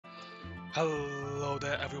Hello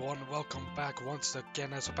there everyone, welcome back once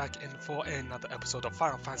again as we're back in for another episode of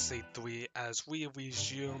Final Fantasy 3 as we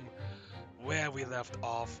resume where we left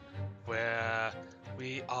off, where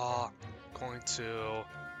we are going to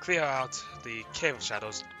clear out the Cave of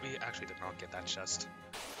Shadows. We actually did not get that chest.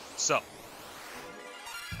 So,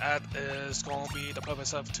 that is going to be the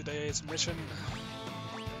purpose of today's mission,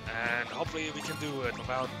 and hopefully we can do it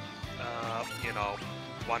without,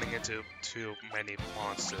 running into too many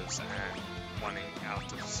monsters and running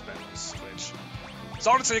out of spells, which is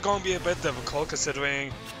honestly going to be a bit difficult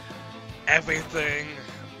considering everything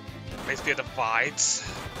basically divides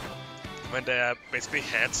when they're basically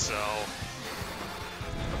hit, so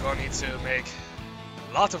we're going to need to make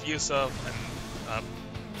a lot of use of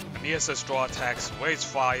Aeneas's draw attacks, waste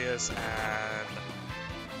fires, and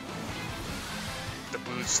the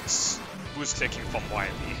boost taking from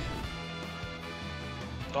Wily.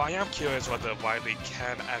 Though I am curious whether Wily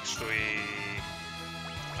can actually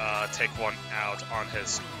take one out on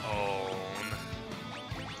his own.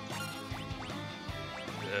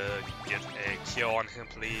 Get a kill on him,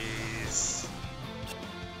 please.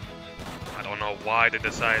 I don't know why they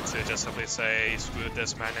decided to just simply say screw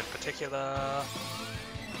this man in particular.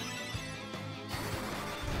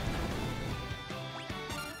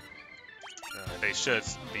 They should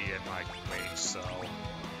be in my range, so.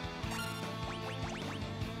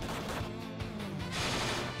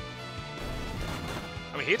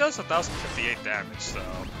 I mean, he does 1,058 damage, so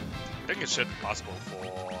I think it should be possible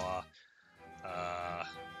for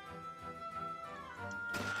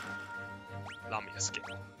Lamia skill.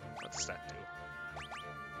 What does that do?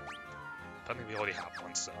 Apparently we already have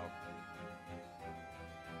one, so.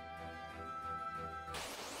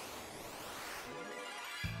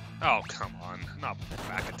 Oh, come on, not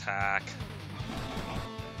back attack.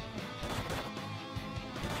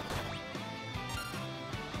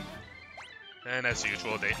 And as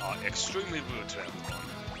usual, they are extremely rude to everyone.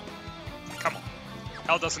 Come on.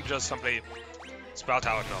 Hell doesn't just simply sprout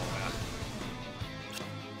out of nowhere.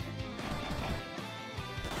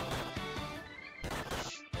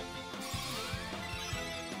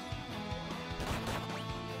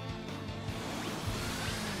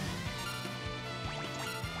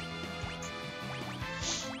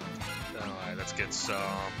 Alright, let's get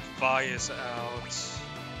some fires out.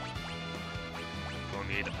 We'll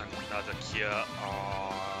need another cure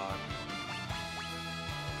on.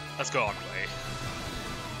 Let's go on way.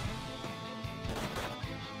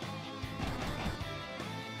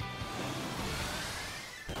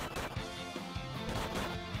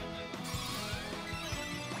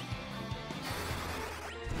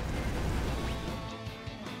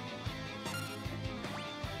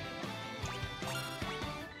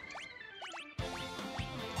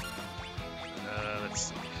 Let's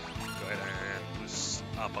see. Go ahead and boost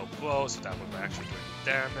up a blow so that we're actually doing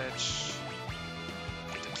damage.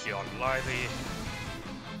 Get the key on Wily.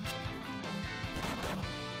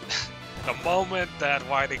 The moment that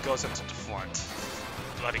Wily goes into the front,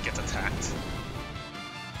 Bloody gets attacked.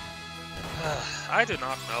 I do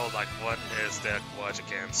not know, like, what is their grudge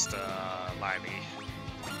against Wily.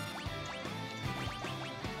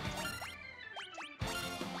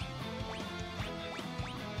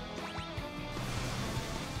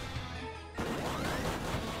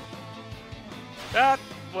 That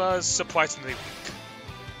was surprisingly weak.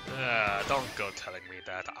 Don't go telling me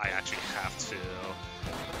that I actually have to.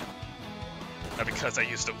 Because I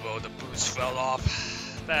used to roll, the boost fell off.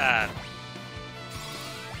 That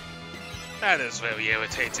is very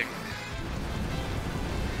irritating.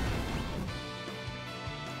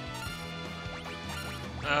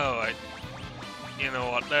 Alright. You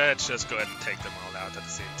know what, let's just go ahead and take them all out at the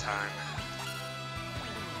same time.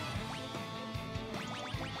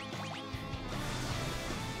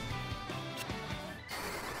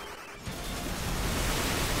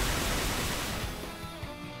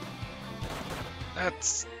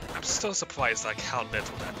 I'm still surprised like how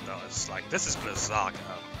little that does. Like, this is Berserk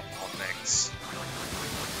of all things.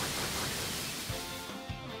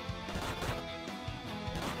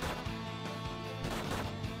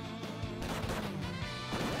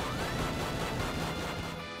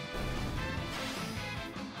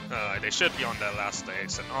 They should be on their last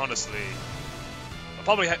legs, and honestly, I'm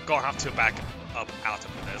probably gonna have to back up out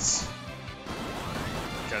of this.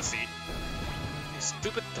 Because these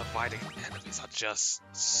stupid dividing enemies are just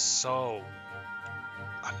so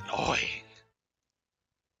annoying.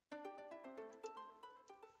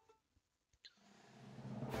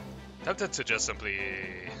 Tempted to just simply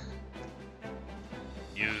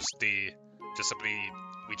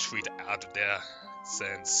retreat out of there,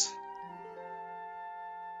 since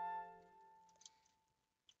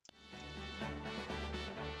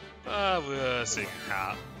We're seeing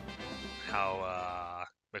how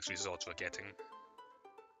mixed results we're getting.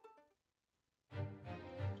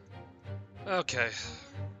 Okay,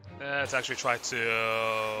 let's actually try to...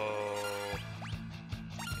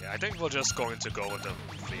 Yeah, I think we're just going to go with the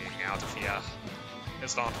fleeing out of here.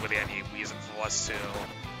 There's not really any reason for us to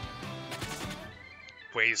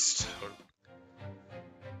waste...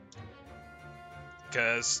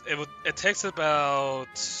 Because it takes about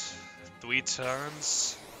 3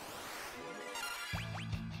 turns.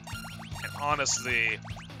 And honestly,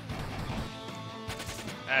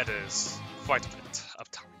 that is quite a bit of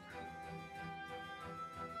time.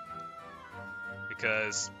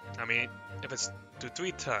 Because, I mean, if it's to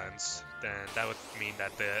 3 turns, then that would mean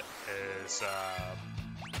that there is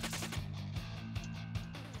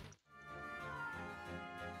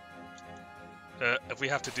if we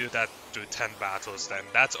have to do that through 10 battles, then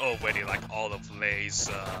that's already like all of Lay's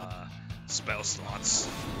spell slots.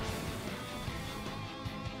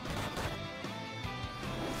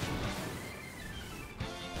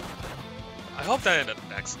 I hope that in the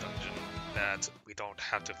next dungeon that we don't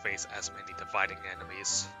have to face as many dividing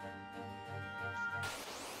enemies.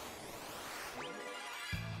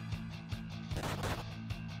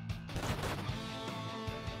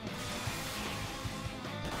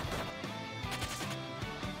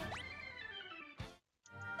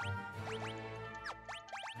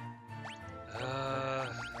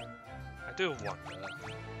 I do wonder.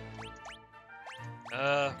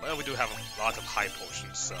 Well, we do have a lot of high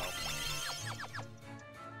potions, so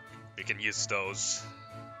we can use those.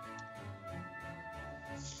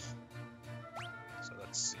 So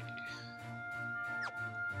let's see.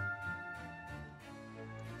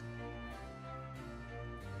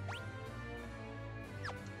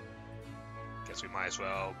 Guess we might as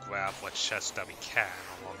well grab what chests that we can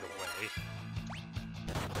along the way.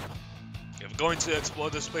 If we're going to explore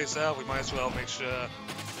this place out, we might as well make sure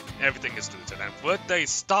everything is looted. And would they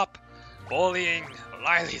stop bullying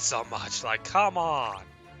Riley so much? Like, come on!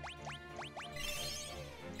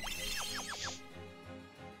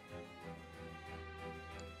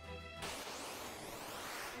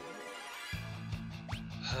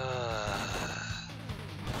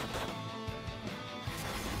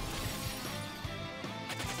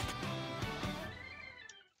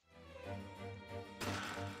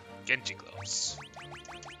 Genji gloves.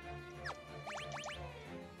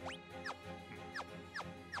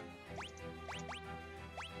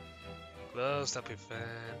 Gloves that prevent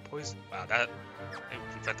poison. Wow, that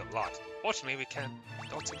would prevent a lot. Fortunately, we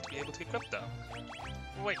don't seem to be able to equip them.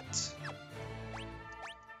 Wait.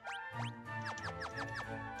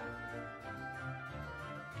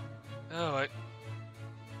 Alright.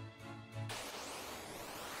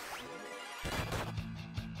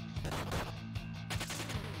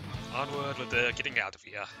 Onward with the getting out of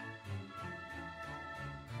here.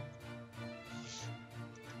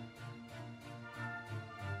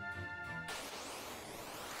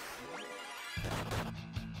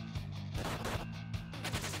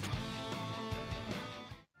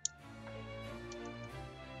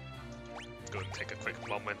 Go and take a quick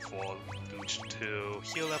moment for Luch to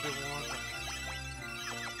heal everyone.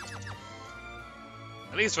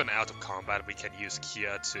 At least when out of combat, we can use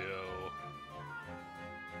Kia to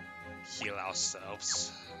heal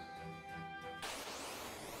ourselves.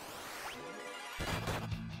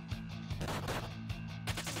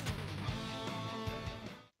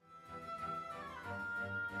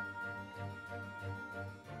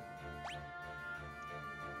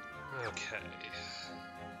 Okay.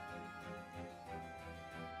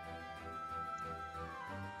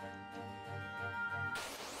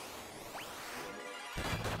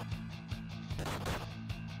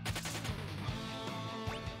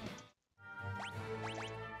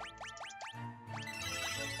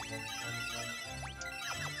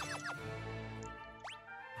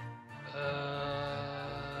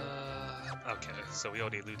 Okay, so we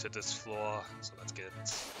already looted this floor, so that's good.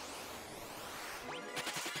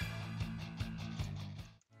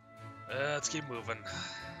 Let's keep moving.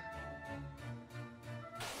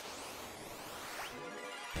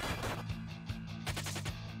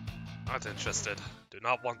 Not interested. Do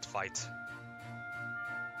not want to fight.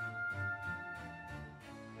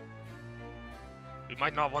 We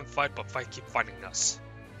might not want to fight, but keep fighting us.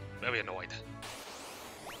 Very annoyed.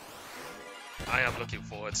 I am looking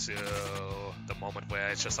forward to the moment where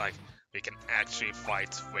it's just like we can actually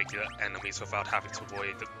fight regular enemies without having to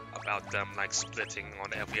worry about them like splitting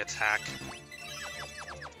on every attack.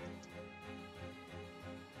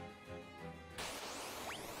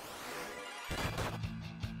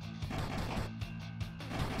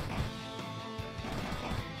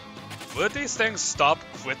 Would these things stop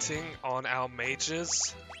quitting on our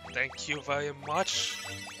mages? Thank you very much.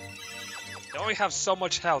 They only have so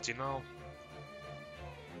much health, you know.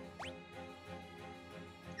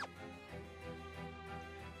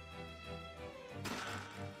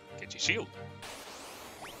 Get your shield.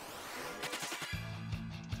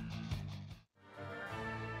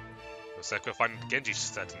 Looks like we'll find Genji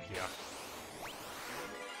set in here.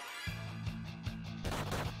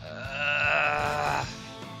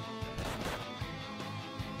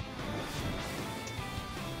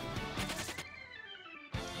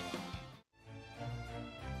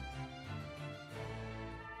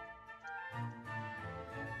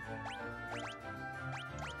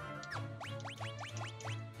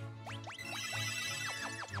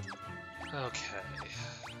 Okay.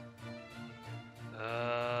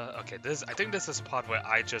 Okay. I think this is the part where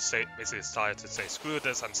I just basically decided to say screw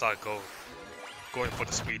this and start going for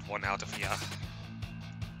the speed one out of here.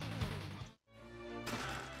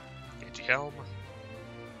 Genji helm.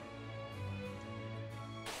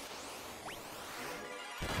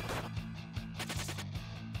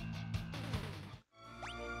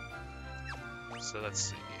 So let's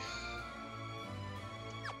see.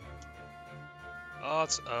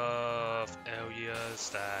 Odds of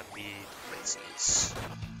areas that need places.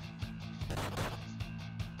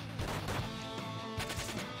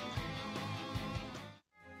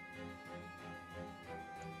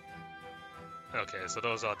 Okay, so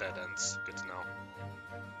those are dead ends. Good to know.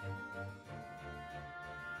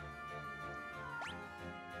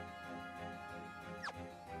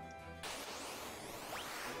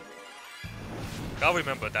 Gotta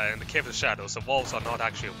remember that in the Cave of the Shadows, the walls are not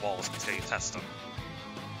actually walls until you test them.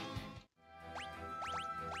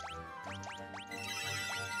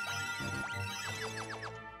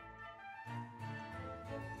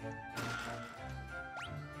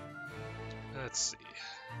 Let's see.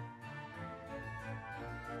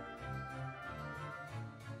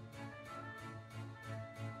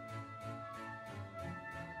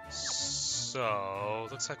 So,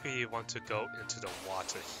 looks like we want to go into the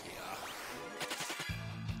water here.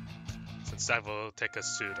 Since that will take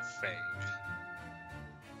us to the Fang.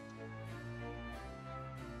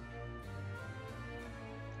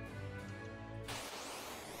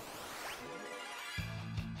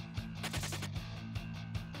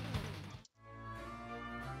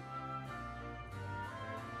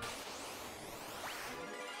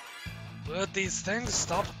 Would these things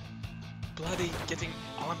stop bloody getting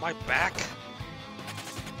on my back?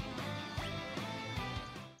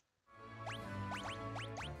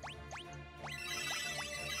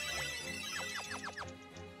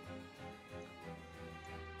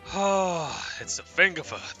 Oh, it's the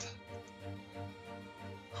Fingerbird.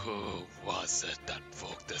 Who was it that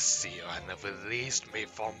broke the seal and released me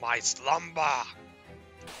from my slumber?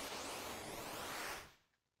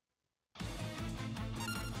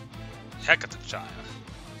 Hecatonshire.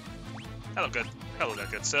 Hello, good. Hello there,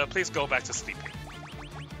 good sir. Please go back to sleeping.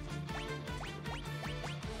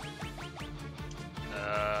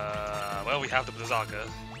 Well, we have the Berserker.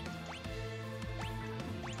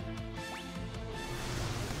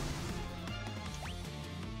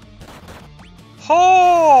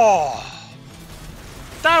 Oh!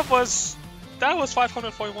 That was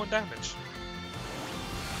 541 damage.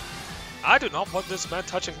 I do not want this man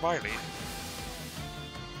touching Riley.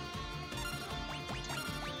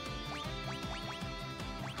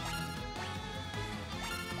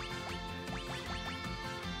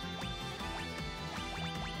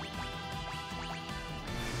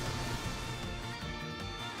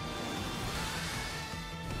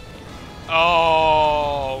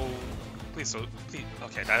 Oh, please, please.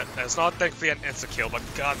 Okay, that's not thankfully an insta kill, but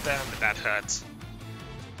goddamn, that hurts.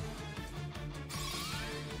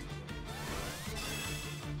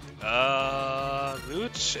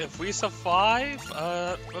 Luch, if we survive,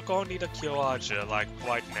 we're gonna need a Kyoaja, like,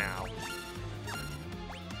 right now.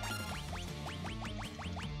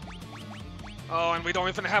 Oh, and we don't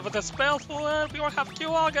even have the spell for it. We don't have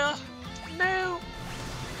Kyoaga. No.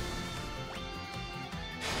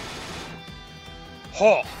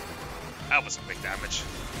 Oh, that was some big damage.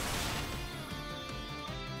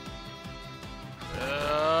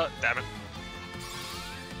 Damn it.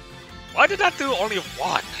 Why did that do only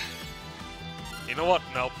one? You know what?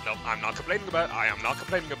 Nope, nope, I'm not complaining about it. I am not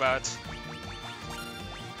complaining about it.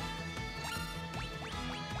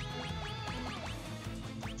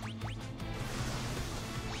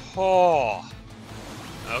 Oh.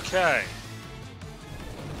 Okay.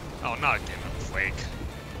 Oh, not again, a flake.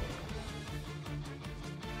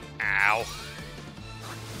 Ow.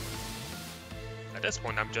 At this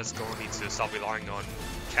point, I'm just going to need to stop relying on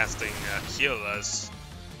casting healers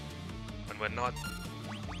we're not...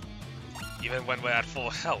 Even when we're at full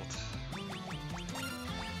health.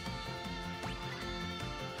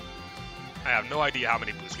 I have no idea how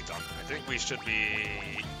many boosts we've done. I think we should be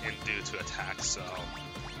in due to attack, so...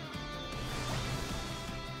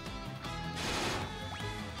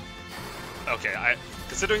 Okay,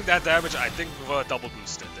 considering that damage, I think we were double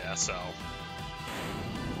boosted there, so...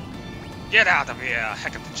 Get out of here,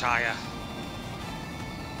 Hecatonchire!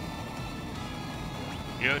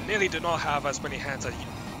 You nearly do not have as many hands as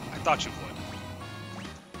I thought you would.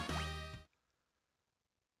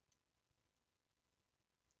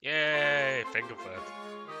 Yay, Fingerfoot.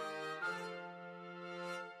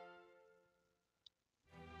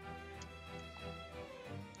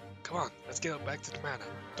 Come on, let's get back to the manor.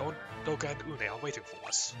 Doga and Une are waiting for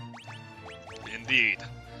us. Indeed.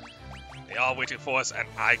 They are waiting for us, and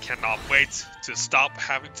I cannot wait to stop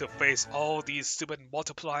having to face all these stupid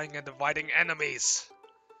multiplying and dividing enemies.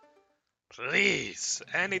 Please,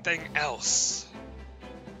 anything else?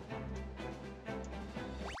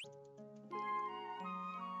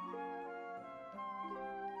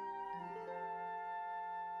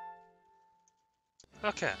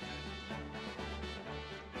 Okay.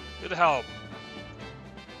 To the helm.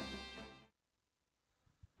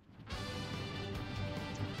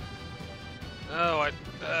 Oh,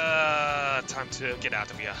 time to get out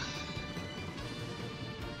of here.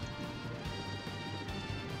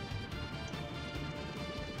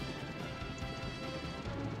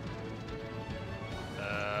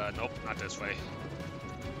 Nope, not this way.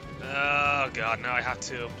 Oh god, now I have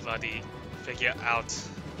to bloody figure out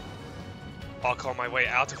parkour my way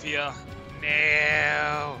out of here.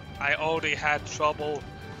 No, I already had trouble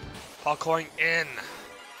parkouring in.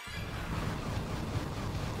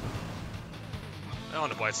 On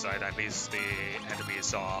the bright side, at least the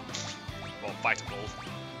enemies are more fightable.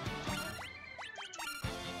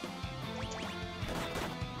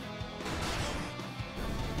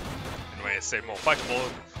 Anyway, I say more fightable,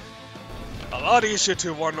 a lot easier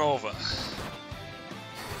to run over.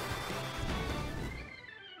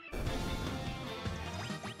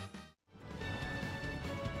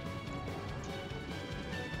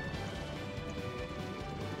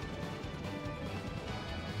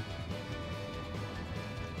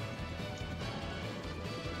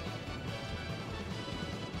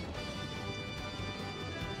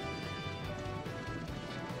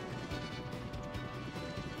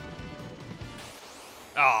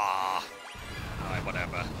 Ah, alright,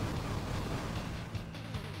 whatever.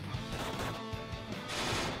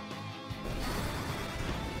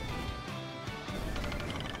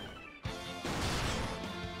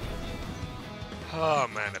 Oh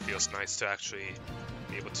man, it feels nice to actually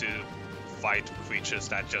be able to fight creatures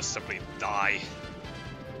that just simply die.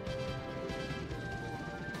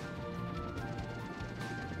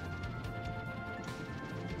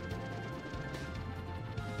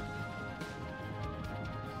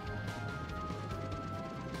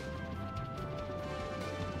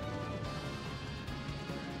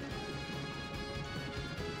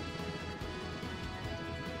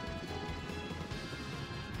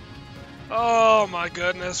 Oh my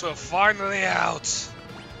goodness, we're finally out!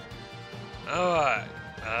 Alright,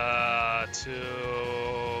 to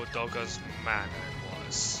Doga's manor it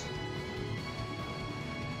was.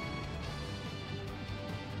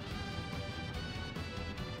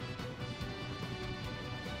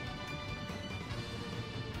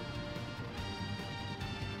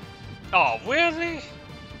 Oh, really?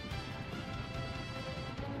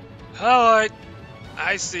 Alright,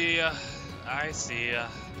 I see ya. I see ya.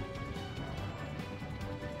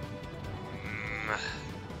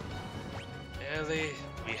 Really?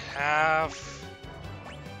 We have...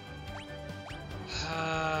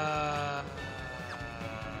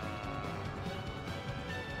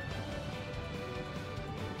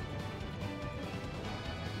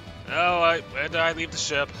 Alright, where did I leave the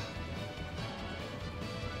ship?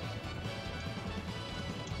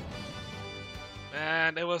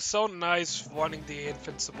 Man, it was so nice running the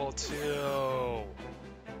Invincible too.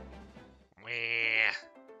 Meh.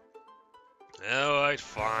 Alright,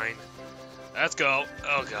 fine. Let's go.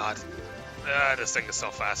 Oh god. This thing is so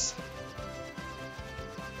fast.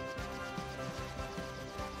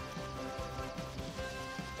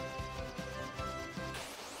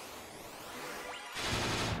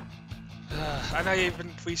 And I even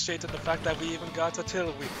appreciated the fact that we even got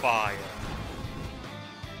artillery fire.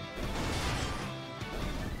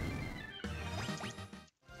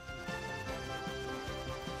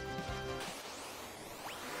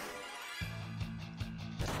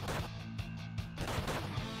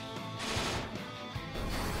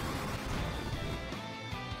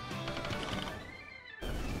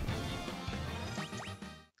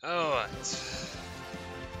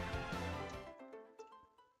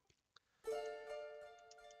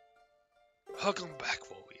 Welcome back,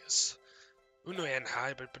 warriors. Uno and I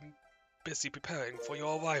have been busy preparing for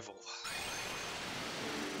your arrival.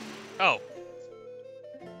 Oh.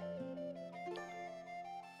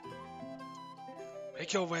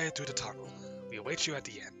 Make your way through the tunnel. We await you at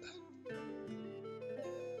the end.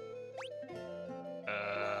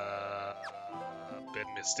 A bit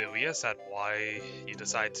mysterious at why you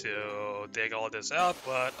decide to dig all this out,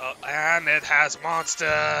 but and it has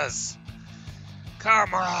monsters!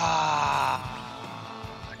 Come on!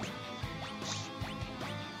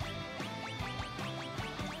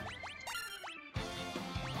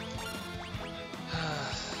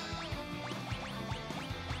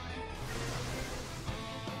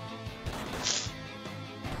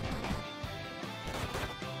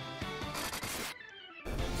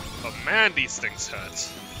 But man, these things hurt.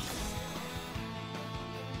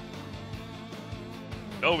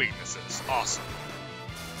 No weaknesses. Awesome.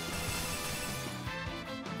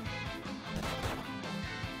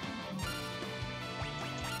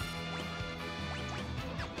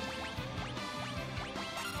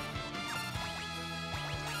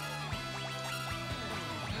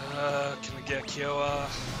 Can we get Kyoa?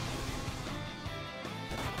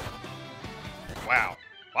 Wow.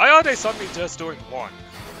 Why are they suddenly just doing one?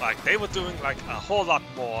 Like, they were doing, like, a whole lot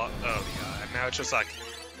more earlier, and now it's just like...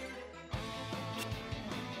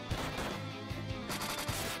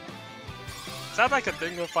 Is that like a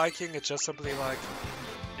thing with Viking? It's just simply like,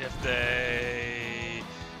 if they...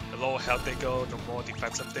 the lower health they go, the more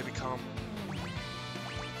defensive they become.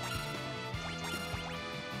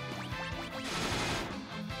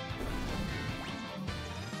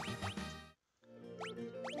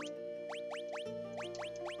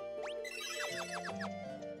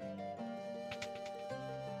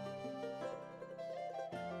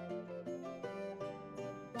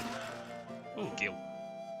 Ooh, Gil.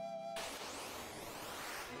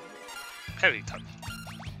 Peliton.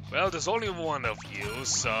 Well, there's only one of you,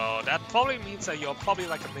 so that probably means that you're probably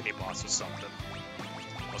like a mini-boss or something.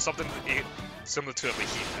 Or something similar to a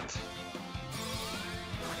behemoth.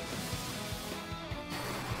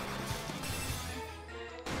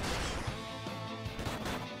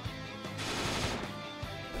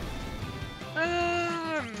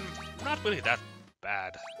 Not really that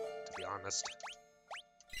bad, to be honest.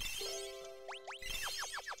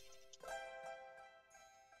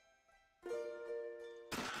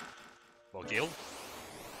 More Gil?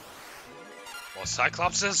 More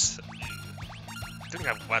Cyclopses? I think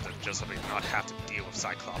I'd rather just simply not have to deal with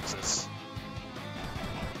Cyclopses.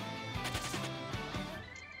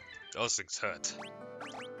 Those things hurt.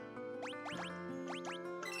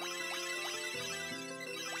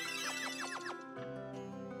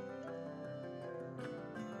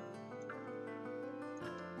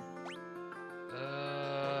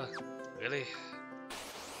 Really?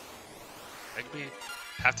 Make me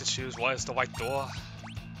have to choose what is the right door?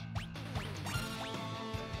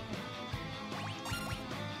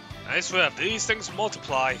 I swear, if these things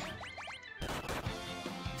multiply.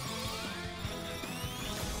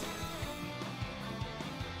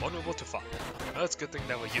 Vulnerable to fire. Well, it's a good thing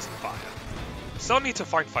that we're using fire. Still need to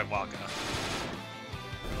find Fiwaga.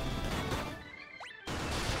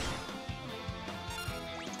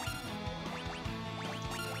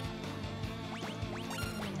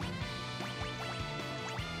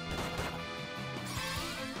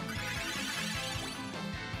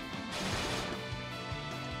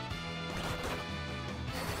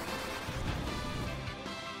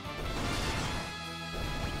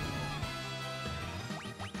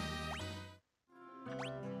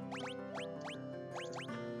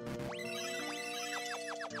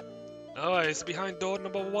 Oh, it's behind door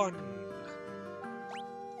number 1.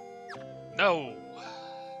 No.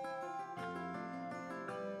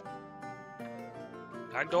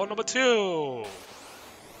 Behind door number 2.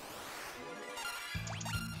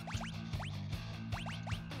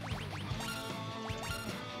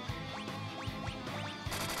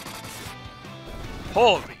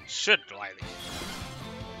 Holy shit, Riley.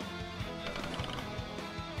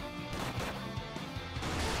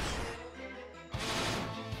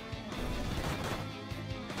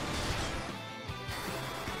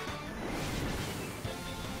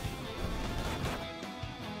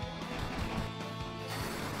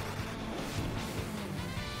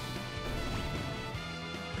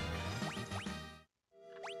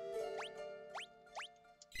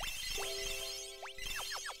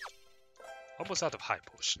 Almost out of high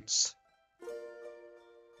potions.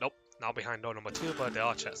 Nope, now behind door number 2, but there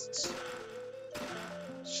are chests.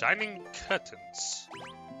 Shining curtains.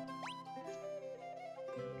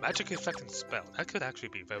 Magic affecting spell. That could actually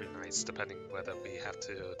be very nice, depending whether we have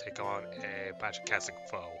to take on a magic casting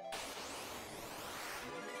foe.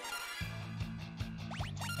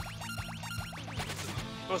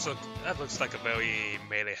 Also, that looks like a very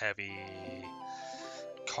melee-heavy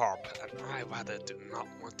comp, and I rather do not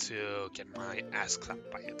want to get my ass clapped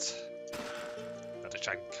by it. Another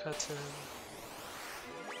giant curtain.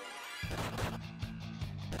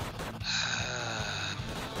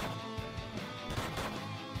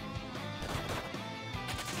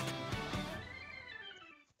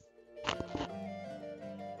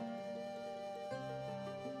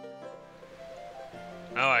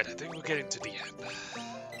 Alright, I think we're getting to the end.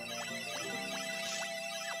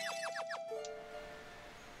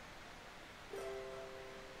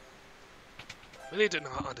 Really do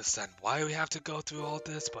not understand why we have to go through all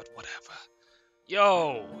this, but whatever.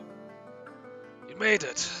 Yo! You made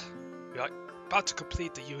it! We are about to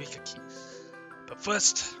complete the Eureka key. But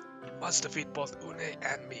first, you must defeat both Une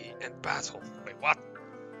and me in battle. Wait, what?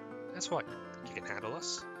 That's right. You can handle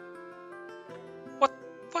us? What?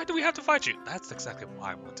 Why do we have to fight you? That's exactly what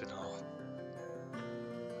I want to know.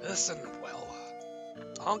 Listen well.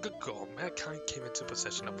 Long ago, mankind came into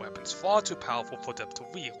possession of weapons far too powerful for them to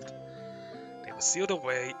wield. They were sealed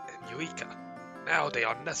away in Eureka. Now they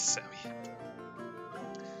are necessary.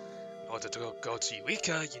 In order to go to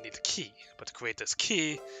Eureka, you need a key. But to create this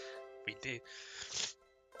key, we need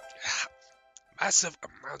massive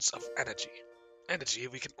amounts of energy. Energy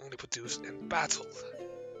we can only produce in battle.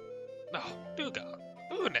 No, Duga,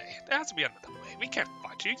 Une, there has to be another way. We can't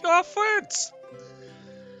fight you. You're our friends.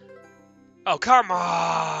 Oh, come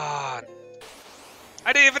on!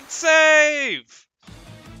 I didn't even save!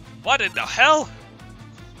 What in the hell?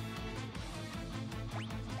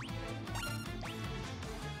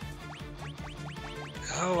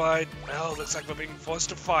 Alright, well, looks like we're being forced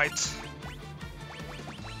to fight.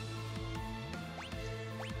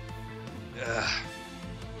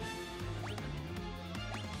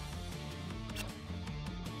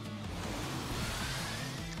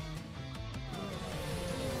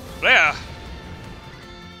 Blair!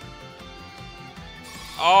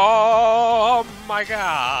 Oh my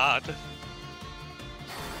god!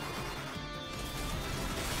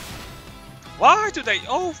 Why do they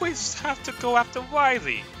always have to go after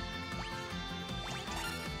Riley?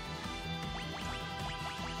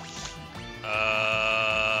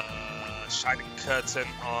 Shining Curtain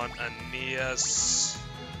on Aeneas.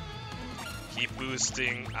 Keep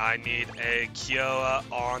boosting. I need a cure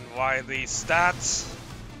on Riley's stats.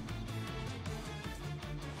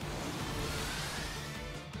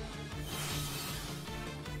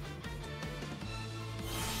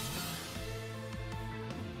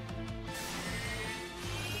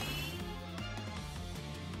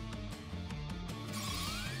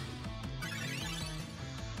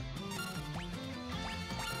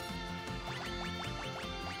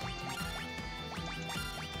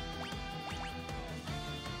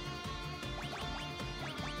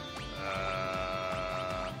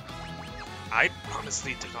 I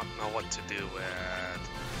honestly do not know what to do with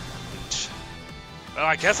Leech. Well,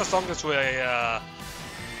 I guess as long as we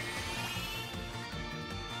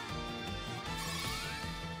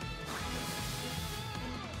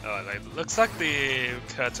it looks like the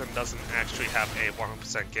curtain doesn't actually have a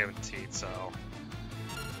 100% guaranteed, so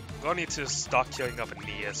we'll need to start killing up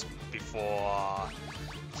Aeneas before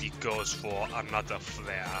he goes for another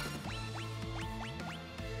flare.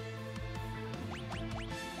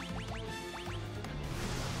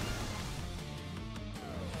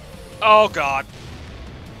 Oh god.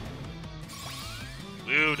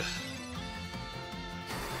 Dude.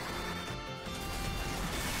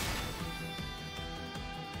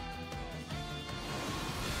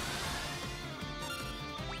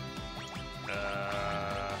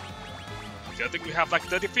 I think we have like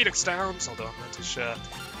 30 Phoenix downs, although I'm not too sure.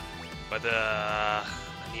 But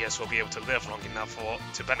Aeneas will be able to live long enough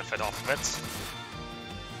to benefit off of it.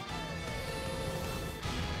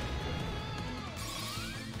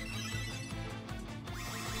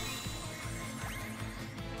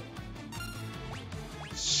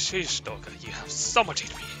 Sheesh, Doga, you have so much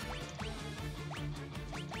HP.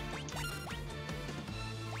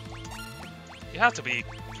 He has to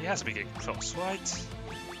be getting close, right?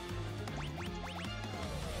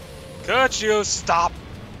 Could you stop?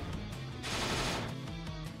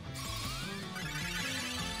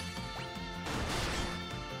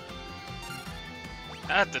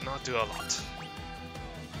 That did not do a lot.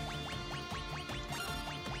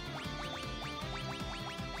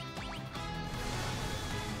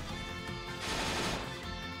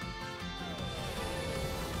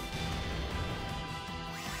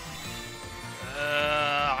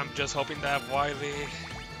 I'm just hoping that Wiley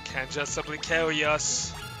can just simply carry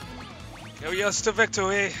us to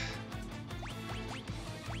victory.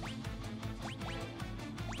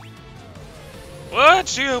 What?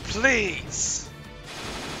 Would you please?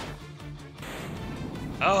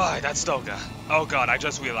 Oh, that's Doga. Oh god, I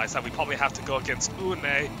just realized that we probably have to go against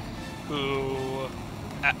Une, who...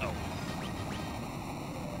 Uh-oh.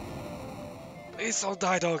 Please don't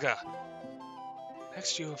die, Doga.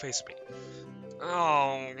 Next you face me.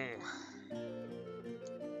 Oh...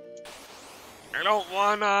 I don't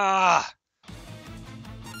wanna...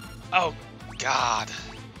 Oh god.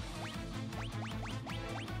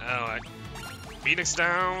 Alright. Phoenix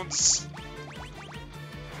Downs.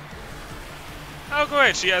 Oh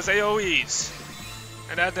great, she has AoEs.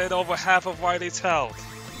 And that did over half of Riley's health.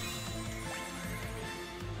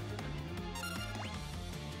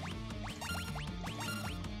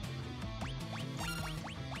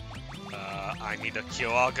 I need a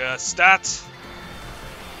Kyoga stat.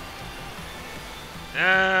 Yeah,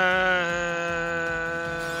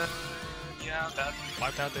 that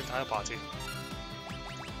wiped out the entire party.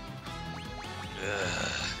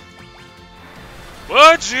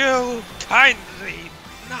 Would you kindly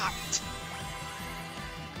not?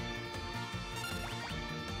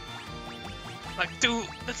 Like, do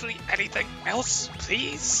literally anything else,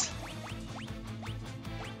 please?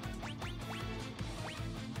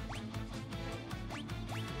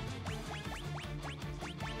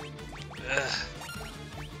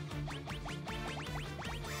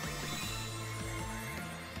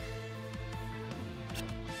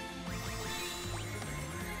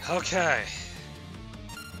 Okay.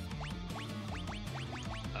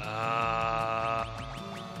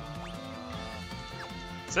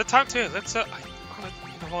 Is it time to Elixir?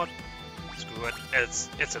 You know what? Screw it.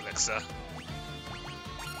 It's Elixir.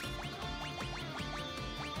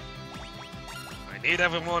 I need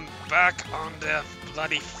everyone back on their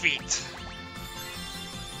bloody feet.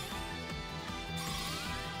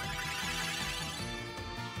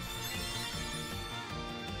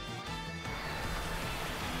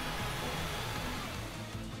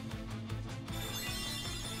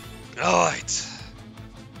 Alright.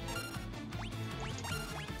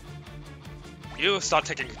 You start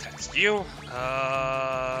taking attacks. You,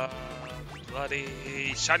 bloody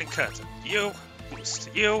Shining Curtain. You, boost.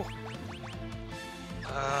 You,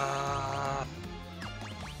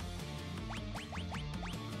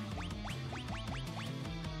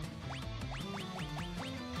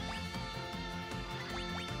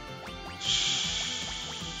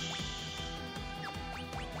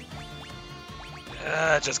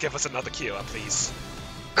 just give us another cure, please.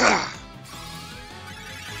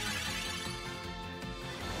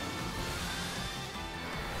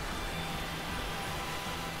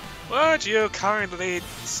 Would you kindly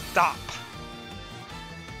stop?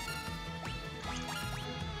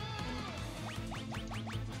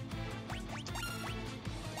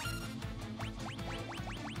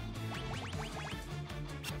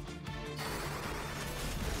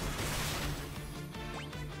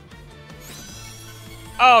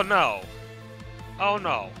 Oh no! Oh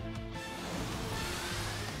no!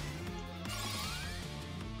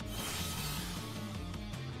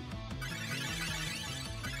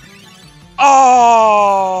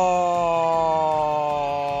 Oh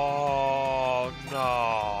no!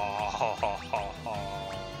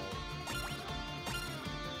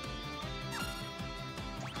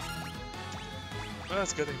 Well,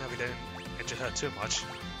 it's a good thing that we didn't injure her too much.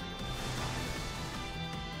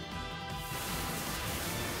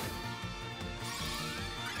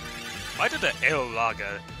 Why did the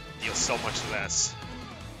Aeolaga deal so much less?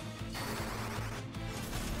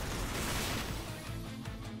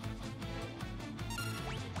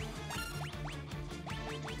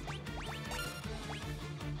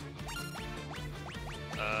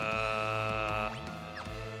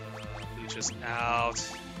 Lucia's out.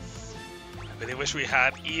 I really wish we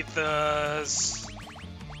had Ethers.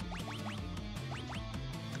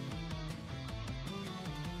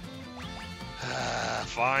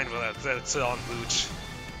 Fine, well, that's on Mooch.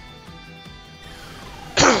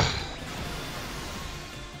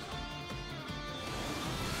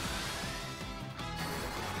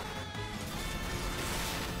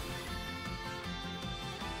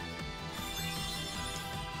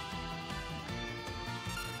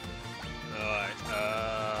 Alright,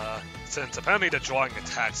 since apparently the drawing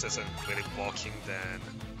attacks isn't really working, then...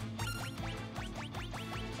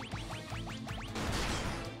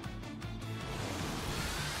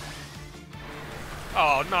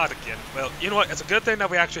 Oh, not again. Well, you know what? It's a good thing that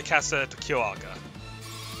we actually casted the Kyoga.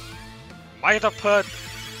 Might have put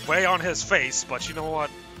way on his face, but you know what?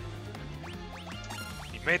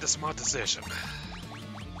 He made a smart decision.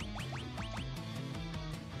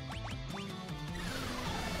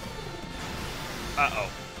 Uh-oh.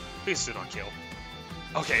 Please do not kill.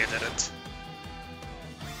 Okay, it didn't.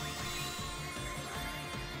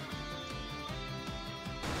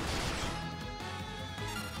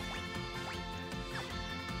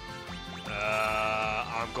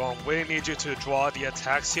 going to really need you to draw the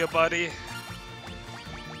attacks here, buddy.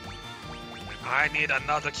 I need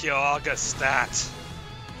another Kyogre stat.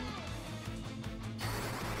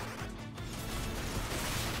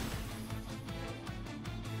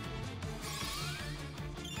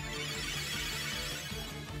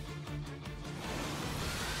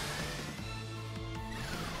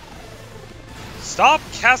 Stop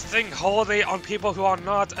casting Holy on people who are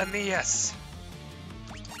not Aeneas.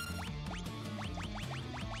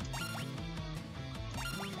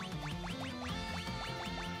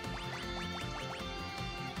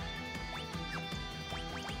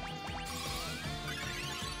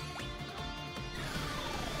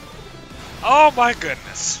 Oh my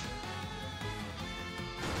goodness.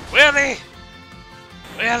 Really?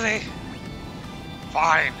 Really?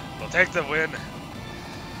 Fine, we'll take the win.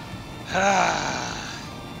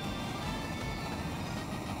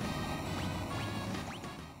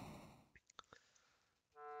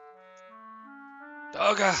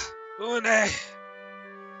 Doga, Une.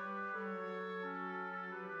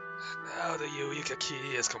 Now the Eureka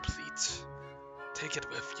key is complete. Take it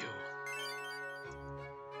with you.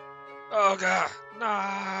 Doga,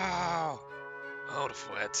 no! Don't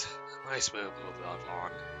fret. My spirit will live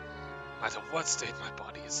on, no matter what state my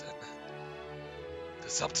body is in.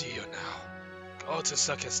 It's up to you now. Go to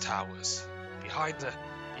Sycrus Towers,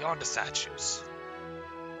 beyond the statues.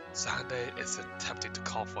 Sunday is attempting to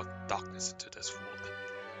call forth darkness into this world.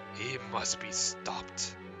 He must be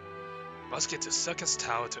stopped. Must get to Sycrus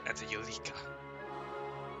Tower to enter Eureka.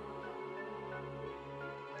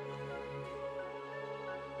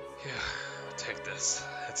 Here, take this.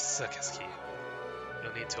 It's a Sycrus key.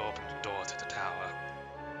 You'll need to open the door to the tower.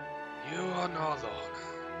 You are not alone.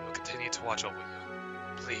 We will continue to watch over you.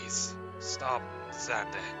 Please, stop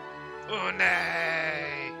Sunday. Oh,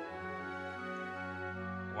 nay!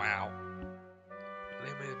 Wow.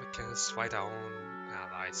 Maybe we can fight our own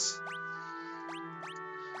allies.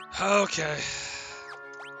 Okay.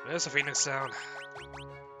 There's a Phoenix sound.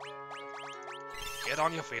 Get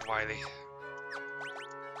on your feet, Wiley.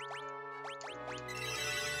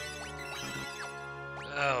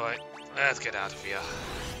 Alright, let's get out of here.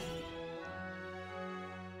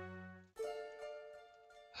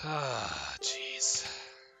 Ah, jeez.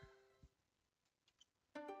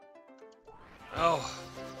 Oh,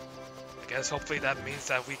 I guess hopefully that means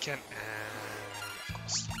that we can. Of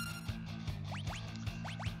course.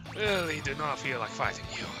 Really do not feel like fighting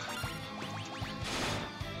you.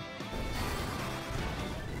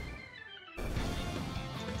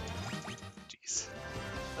 Jeez.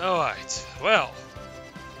 Alright, well,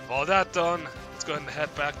 with all that done, let's go ahead and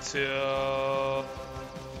head back to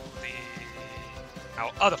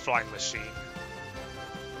our other flying machine.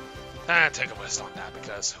 And take a rest on that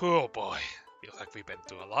because, oh boy, feels like we've been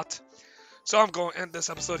through a lot. So I'm going to end this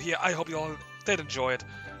episode here. I hope you all did enjoy it.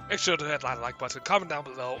 Make sure to hit that like button, comment down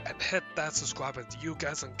below, and hit that subscribe button to you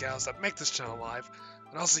guys and gals that make this channel live.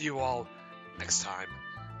 And I'll see you all next time.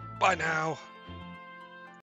 Bye now.